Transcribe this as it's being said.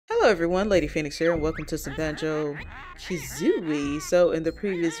everyone, LadyPhoenix here, and welcome to some Banjo-Kazooie. So in the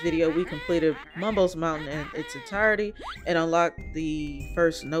previous video, we completed Mumbo's Mountain in its entirety and unlocked the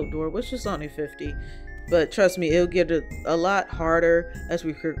first note door, which is only 50. But trust me, it'll get a lot harder as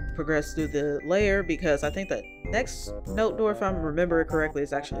we progress through the layer, because I think that next note door, if I remember it correctly,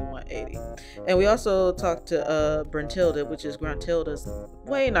 is actually 180. And we also talked to Brentilda, which is Gruntilda's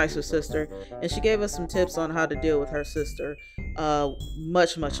way nicer sister, and she gave us some tips on how to deal with her sister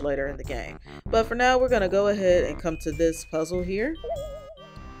much later in the game. But for now, we're going to go ahead and come to this puzzle here.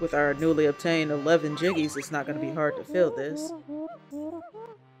 With our newly obtained 11 jiggies, it's not going to be hard to fill this.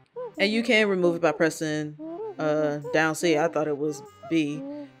 And you can remove it by pressing down C. I thought it was B.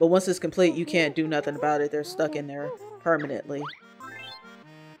 But once it's complete, you can't do nothing about it. They're stuck in there permanently.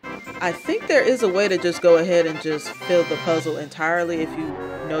 I think there is a way to just go ahead and just fill the puzzle entirely if you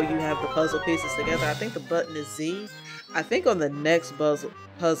know you have the puzzle pieces together. I think the button is Z. I think on the next puzzle,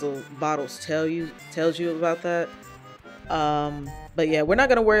 Bottles tells you about that. But yeah, we're not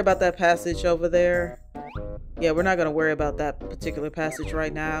going to worry about that passage over there. Yeah, we're not going to worry about that particular passage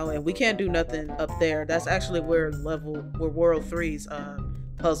right now. And we can't do nothing up there. That's actually where World 3's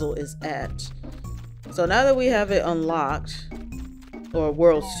puzzle is at. So now that we have it unlocked, or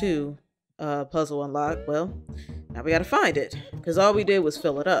World 2 puzzle unlocked, well, now we got to find it. Because all we did was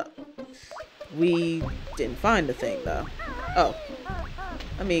fill it up. We didn't find the thing, though. Oh,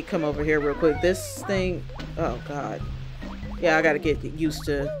 let me come over here real quick. This thing, oh God. Yeah, I got to get used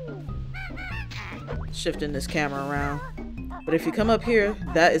to shifting this camera around. But if you come up here,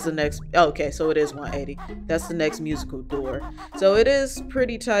 that is the next, oh, okay, so it is 180. That's the next musical door. So it is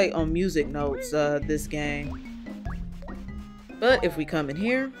pretty tight on music notes, this game. But if we come in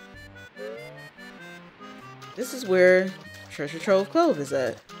here, this is where Trove Cove is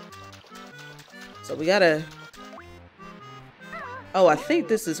at. So we gotta, oh, I think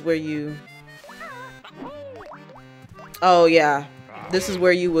this is where you, oh yeah, this is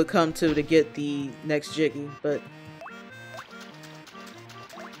where you would come to get the next jiggy. But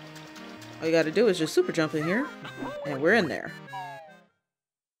all you gotta do is just super jump in here, and we're in there.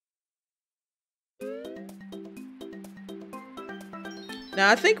 Now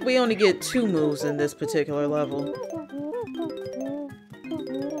I think we only get 2 moves in this particular level.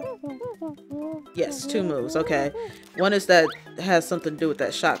 Yes, 2 moves. Okay. One is that has something to do with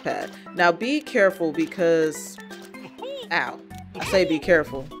that shot pad. Now be careful because, ow, I say be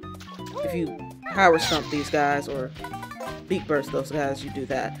careful. If you power stomp these guys or beat burst those guys, you do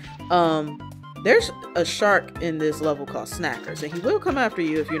that. There's a shark in this level called Snackers, and he will come after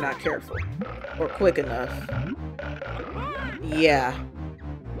you if you're not careful or quick enough. Yeah.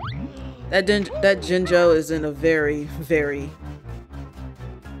 That Jinjo is in a very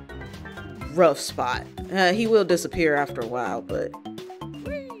rough spot. He will disappear after a while, but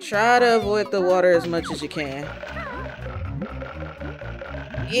try to avoid the water as much as you can.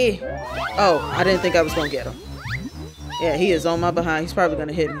 Yeah. Oh, I didn't think I was gonna get him. Yeah, he is on my behind. He's probably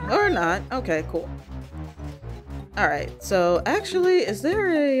gonna hit me. Or not. Okay, cool. Alright, so actually, is there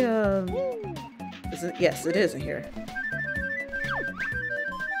a yes, it is in here.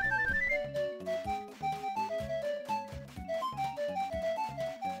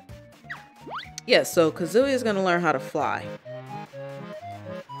 Yes, so Kazooie is going to learn how to fly.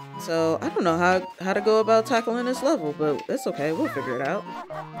 So I don't know how to go about tackling this level, but it's okay. We'll figure it out.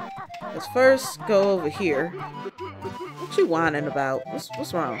 Let's first go over here. What you whining about?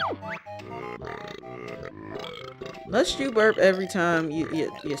 What's wrong? Must you burp every time you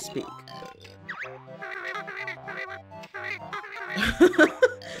speak?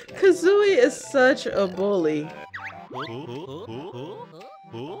 Kazooie is such a bully.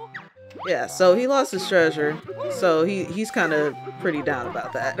 Yeah, so he lost his treasure, so he's kind of pretty down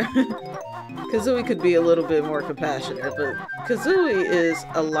about that. Kazooie could be a little bit more compassionate, but Kazooie is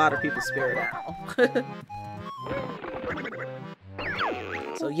a lot of people's spirit animal.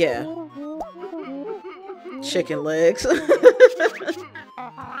 So yeah. Chicken legs.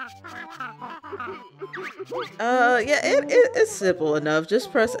 Yeah, it's simple enough.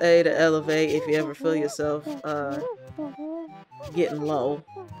 Just press A to elevate if you ever feel yourself getting low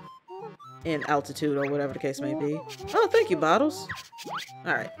in altitude or whatever the case may be. Oh, thank you, Bottles.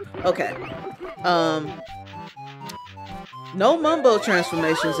 Alright, okay. No Mumbo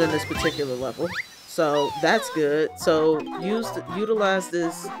transformations in this particular level, so that's good. So utilize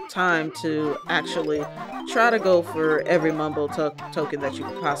this time to actually try to go for every Mumbo token that you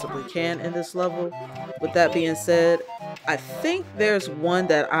possibly can in this level. With that being said, I think there's one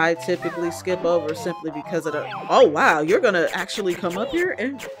that I typically skip over simply because of the... Oh wow, you're gonna actually come up here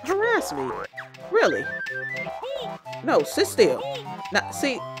and harass me. Really? No, sit still. Now,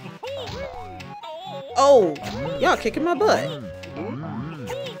 see, Oh, y'all kicking my butt.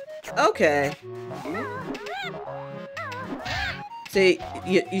 Okay. See,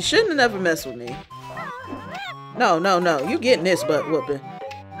 you shouldn't have never messed with me. No, no, no. You getting this butt whooping.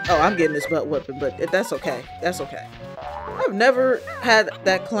 Oh, I'm getting this butt whooping, but that's okay. That's okay. I've never had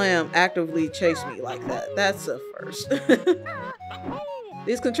that clam actively chase me like that. That's a first.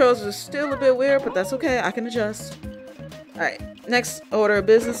 These controls are still a bit weird, but that's okay. I can adjust. Alright, next order of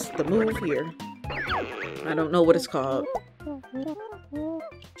business, the move here. I don't know what it's called.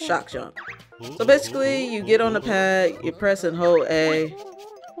 Shock jump. So basically, you get on the pad, you press and hold A,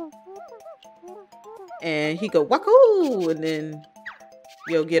 and he go wacoo, and then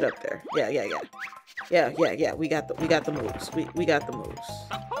you'll get up there. Yeah. We got the moves. We got the moves.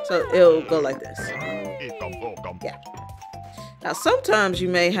 So it'll go like this. Yeah. Now sometimes you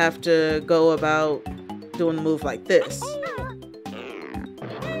may have to go about doing the move like this.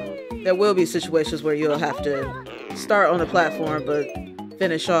 There will be situations where you'll have to start on a platform but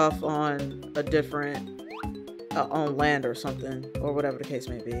finish off on a different on land or something, or whatever the case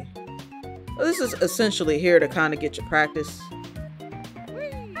may be. So this is essentially here to kind of get your practice.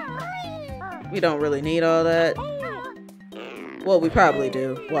 We don't really need all that. Well, we probably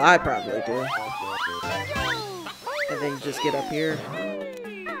do. Well, I probably do. And then you just get up here.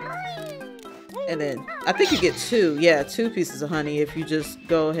 And then, I think you get two pieces of honey if you just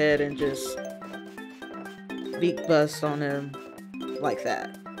go ahead and just beak bust on them like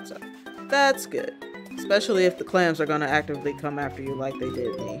that. So, that's good. Especially if the clams are going to actively come after you like they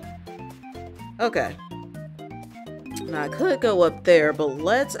did me. Okay. Now, I could go up there, but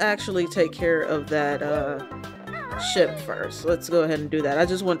let's actually take care of that ship first. Let's go ahead and do that. I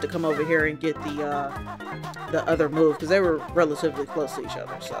just wanted to come over here and get the other move, because they were relatively close to each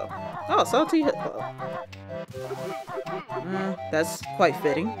other, so. Oh, salty hippo. That's quite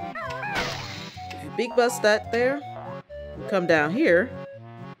fitting. If you beak bust that there, you come down here,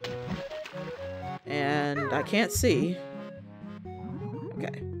 and I can't see.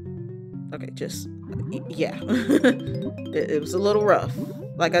 Okay, just, yeah. it was a little rough.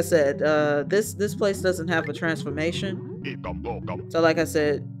 Like I said, this place doesn't have a transformation. So like I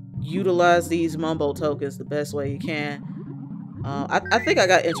said, utilize these mumbo tokens the best way you can. I think I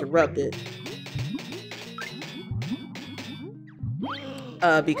got interrupted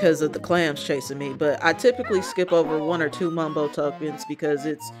because of the clams chasing me, but I typically skip over 1 or 2 mumbo tokens because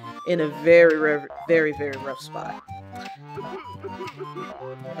it's in a very rough spot.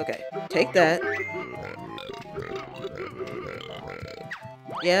 Okay, take that.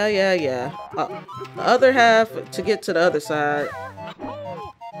 Yeah. The other half to get to the other side.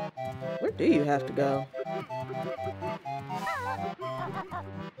 Where do you have to go?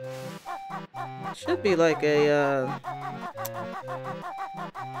 Should be like a,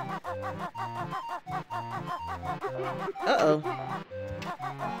 Uh-oh.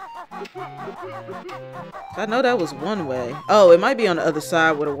 I know that was one way. Oh, it might be on the other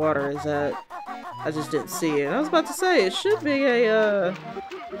side where the water is at. I just didn't see it. I was about to say, it should be a,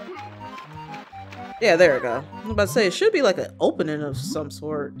 yeah, there we go. I was about to say, it should be like an opening of some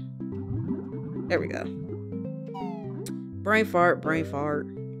sort. There we go. Brain fart.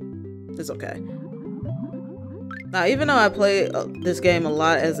 It's okay. Now, even though I played this game a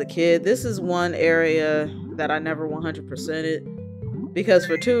lot as a kid, this is one area that I never 100%ed. Because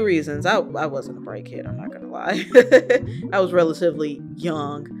for 2 reasons. I wasn't a bright kid, I'm not gonna lie. I was relatively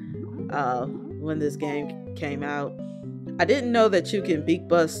young when this game came out. I didn't know that you can beak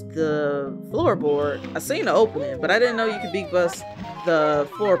bust the floorboard. I seen the opening, but I didn't know you could beak bust the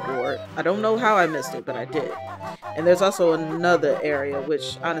floorboard. I don't know how I missed it, but I did. And there's also another area,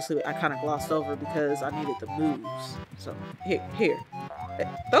 which honestly I kind of glossed over because I needed the moves. So here.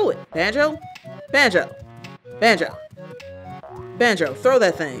 Throw it, Banjo. Banjo, throw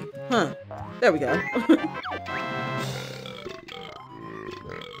that thing. Huh. There we go.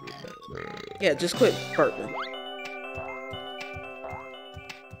 Yeah, just quit burping.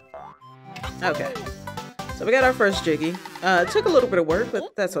 Okay. So we got our first Jiggy. It took a little bit of work,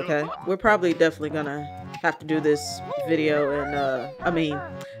 but that's okay. We're probably definitely gonna have to do this video and,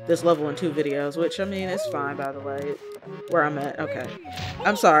 this level in 2 videos, which, it's fine, by the way, where I'm at. Okay.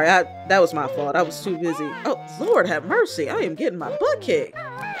 I'm sorry, that was my fault. I was too busy. Oh, Lord have mercy. I am getting my butt kicked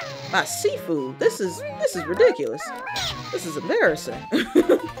by seafood. This is ridiculous. This is embarrassing.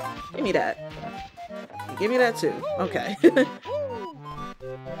 Give me that. Give me that too. Okay.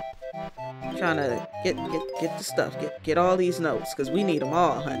 Trying to get the stuff. Get all these notes, because we need them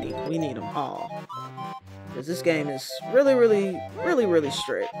all, honey. We need them all. Because this game is really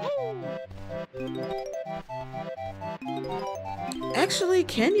strict. Actually,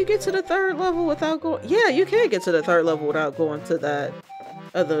 can you get to the third level without going? Yeah, you can get to the third level without going to that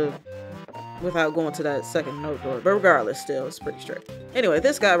without going to that second note door. But regardless, still, it's pretty strict. Anyway,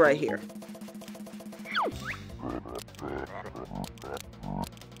 this guy right here.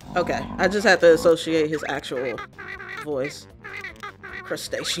 Okay, I just have to associate his actual voice.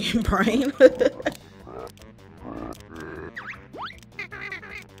 Crustacean brain.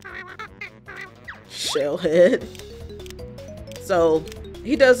 Shellhead. So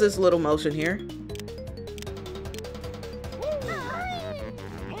he does this little motion here.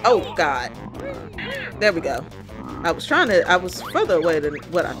 Oh God. There we go. I was further away than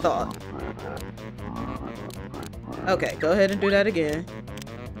what I thought. Okay, go ahead and do that again.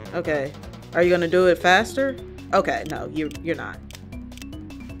 Okay. Are you gonna do it faster? Okay, no, you're not.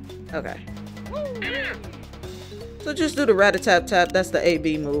 Okay. So just do the rat-a-tap-tap. That's the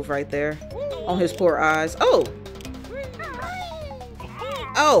AB move right there. On his poor eyes. Oh!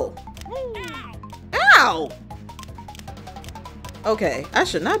 Oh! Ow! Okay, I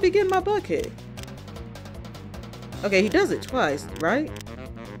should not be getting my butt kicked. Okay, he does it twice, right?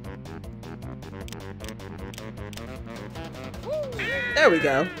 There we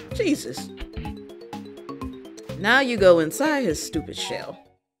go. Jesus. Now you go inside his stupid shell.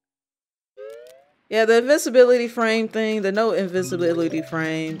 Yeah, the invisibility frame thing, the no invisibility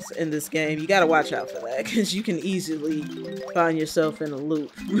frames in this game, you gotta watch out for that because you can easily find yourself in a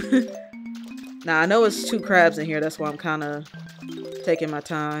loop. Now, I know it's 2 crabs in here, that's why I'm kind of taking my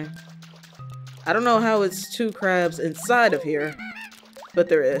time. I don't know how it's 2 crabs inside of here, but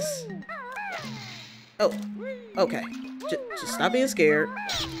there is. Oh, okay. Just stop being scared.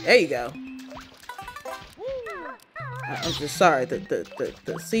 There you go. I'm just sorry,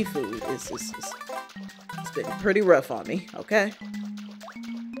 the seafood is it's been pretty rough on me, okay?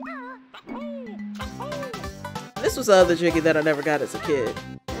 This was the other Jiggy that I never got as a kid.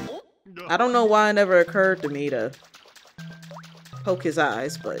 I don't know why it never occurred to me to poke his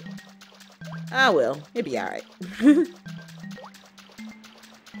eyes, but ah well, it'd be alright.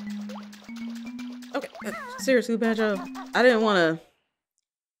 Okay, seriously, Banjo, I didn't want to...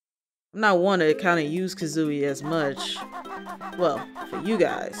 I'm not one to kind of use Kazooie as much, well, for you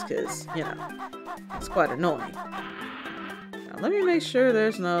guys, because, you know, it's quite annoying. Now, let me make sure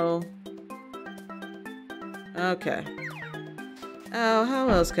there's no... Okay. Oh, how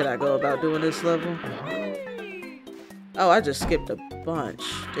else could I go about doing this level? Oh, I just skipped a bunch.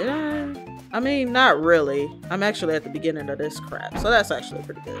 Did I? I mean, not really. I'm actually at the beginning of this crap, so that's actually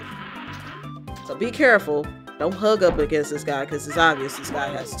pretty good. So be careful. Don't hug up against this guy, because it's obvious this guy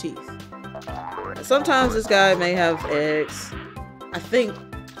has teeth. And sometimes this guy may have eggs. I think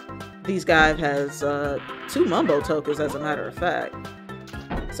these guys has 2 mumbo tokens, as a matter of fact.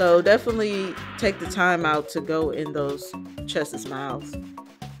 So definitely take the time out to go in those chests' mouths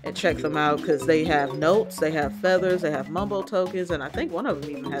and check them out, because they have notes, they have feathers, they have mumbo tokens, and I think one of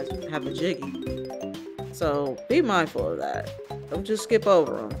them even have a Jiggy. So be mindful of that. Don't just skip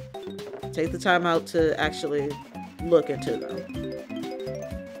over them. Take the time out to actually look into them.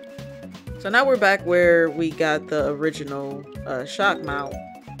 So now we're back where we got the original shock mount.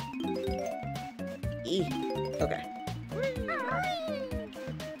 Okay.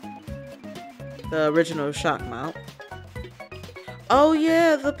 The original shock mount. Oh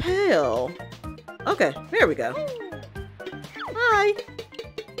yeah, the pail. Okay, there we go. Hi.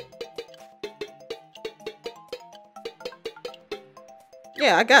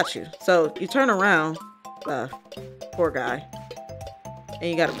 Yeah, I got you. So you turn around, poor guy, and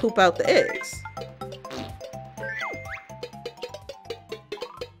you gotta poop out the eggs.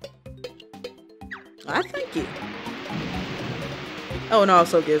 I thank you. Oh, and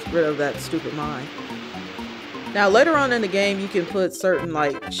also get rid of that stupid mine. Now, later on in the game, you can put certain,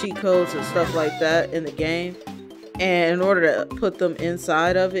 like, cheat codes and stuff like that in the game. And in order to put them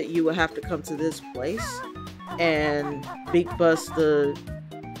inside of it, you would have to come to this place and beat bust the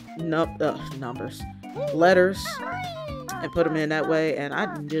letters and put them in that way. And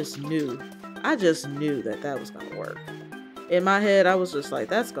I just knew that that was going to work. In my head, I was just like,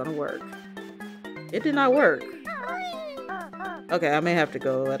 that's going to work. It did not work. Okay, I may have to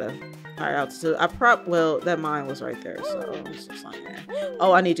go at a higher altitude. Well, that mine was right there, so it's just like, eh.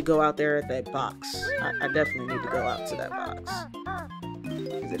 Oh, I need to go out there at that box. I definitely need to go out to that box.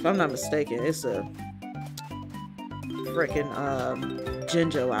 Because if I'm not mistaken, it's a freaking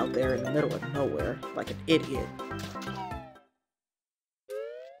Jinjo out there in the middle of nowhere, like an idiot.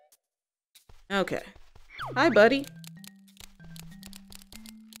 Okay. Hi, buddy.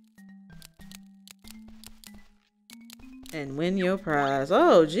 And win your prize.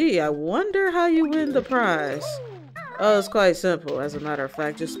 Oh, gee, I wonder how you win the prize. Oh, it's quite simple. As a matter of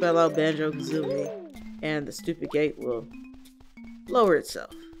fact, just spell out Banjo-Kazooie and the stupid gate will lower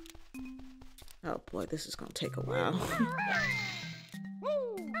itself. Oh boy, this is gonna take a while.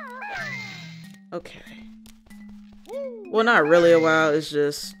 Okay. Well, not really a while. It's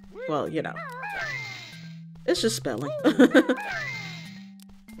just, well, you know. It's just spelling.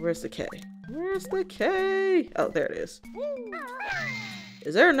 Where's the K? Where's the K? Oh, there it is.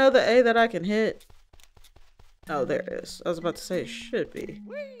 Is there another A that I can hit? Oh, there it is. I was about to say it should be.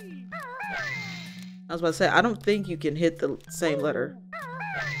 I was about to say, I don't think you can hit the same letter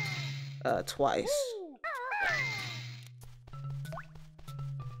twice.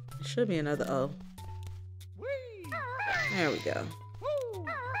 It should be another O. There we go.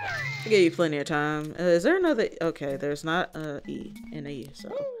 I gave you plenty of time. Is there another? Okay, there's not a E in E,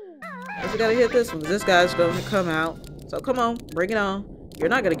 so I guess we gotta hit this one. This guy's going to come out. So come on, bring it on. You're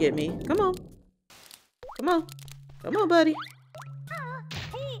not gonna get me. Come on. Come on. Come on, buddy.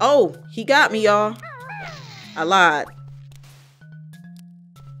 Oh, he got me, y'all. I lied.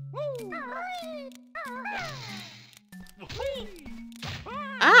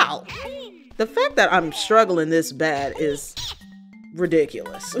 Ow. The fact that I'm struggling this bad is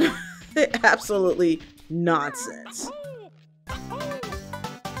ridiculous. Absolutely nonsense.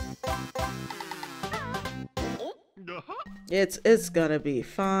 It's gonna be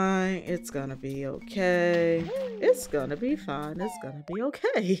fine. It's gonna be okay. It's gonna be fine. It's gonna be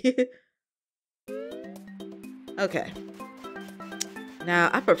okay. Okay. Now,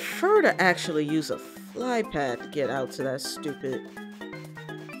 I prefer to actually use a fly pad to get out to that stupid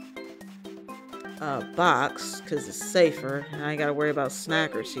box, because it's safer. And I ain't gotta worry about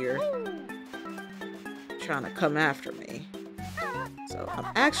snackers here trying to come after me. So I'm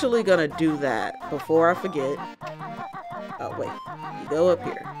actually gonna do that before I forget. Oh wait, you go up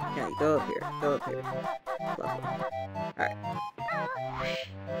here. Yeah, you go up here. Go up here. Alright.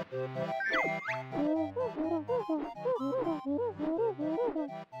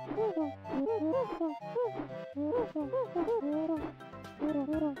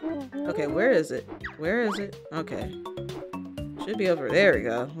 Okay, where is it? Where is it? Okay. Should be over there. We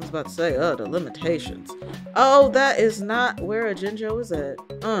go. I was about to say, oh, the limitations. Oh, that is not where a Jinjo is at.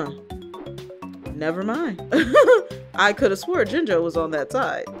 Never mind. I could have swore Jinjo was on that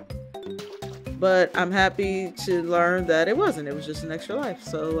side. But I'm happy to learn that it wasn't. It was just an extra life.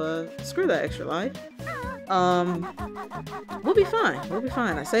 So, screw that extra life. We'll be fine. We'll be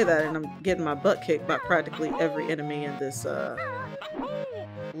fine. I say that and I'm getting my butt kicked by practically every enemy in this,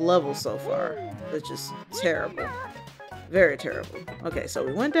 level so far. It's just terrible. Very terrible. Okay, so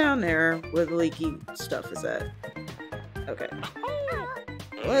we went down there where the leaky stuff is at. Okay.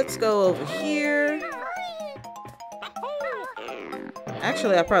 Let's go over here.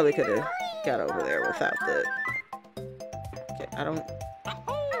 Actually, I probably could have got over there without that. Okay, I don't...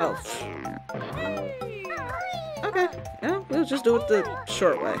 Oh. Okay, yeah, we'll just do it the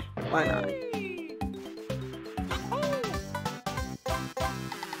short way. Why not?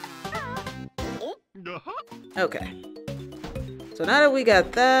 Okay. So now that we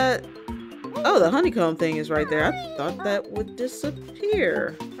got that... Oh, the honeycomb thing is right there. I thought that would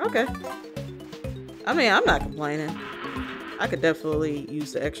disappear. Okay. I mean, I'm not complaining. I could definitely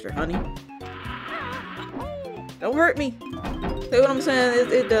use the extra honey. Don't hurt me. See what I'm saying?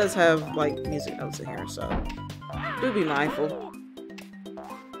 It does have, like, music notes in here, so do be mindful.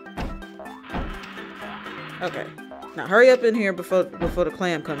 Okay. Now hurry up in here before the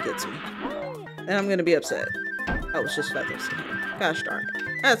clam comes gets me. Then I'm gonna be upset. Oh, it's just feathers in here. Gosh darn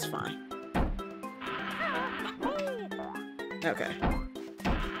it. That's fine. Okay.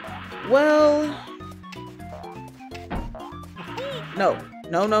 Well... No.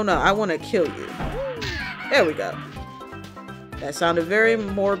 No, no, no. I want to kill you. There we go. That sounded very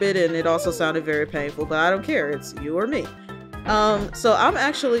morbid and it also sounded very painful, but I don't care. It's you or me. So I'm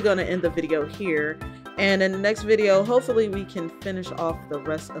actually going to end the video here. And in the next video, hopefully we can finish off the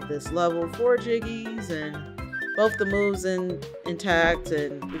rest of this level. 4 Jiggies and both the moves intact,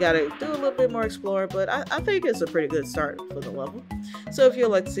 and we gotta do a little bit more exploring, but I think it's a pretty good start for the level. So if you'd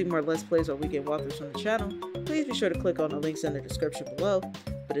like to see more Let's Plays or weekend walkthroughs from the channel, please be sure to click on the links in the description below.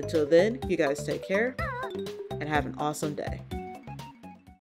 But until then, you guys take care and have an awesome day.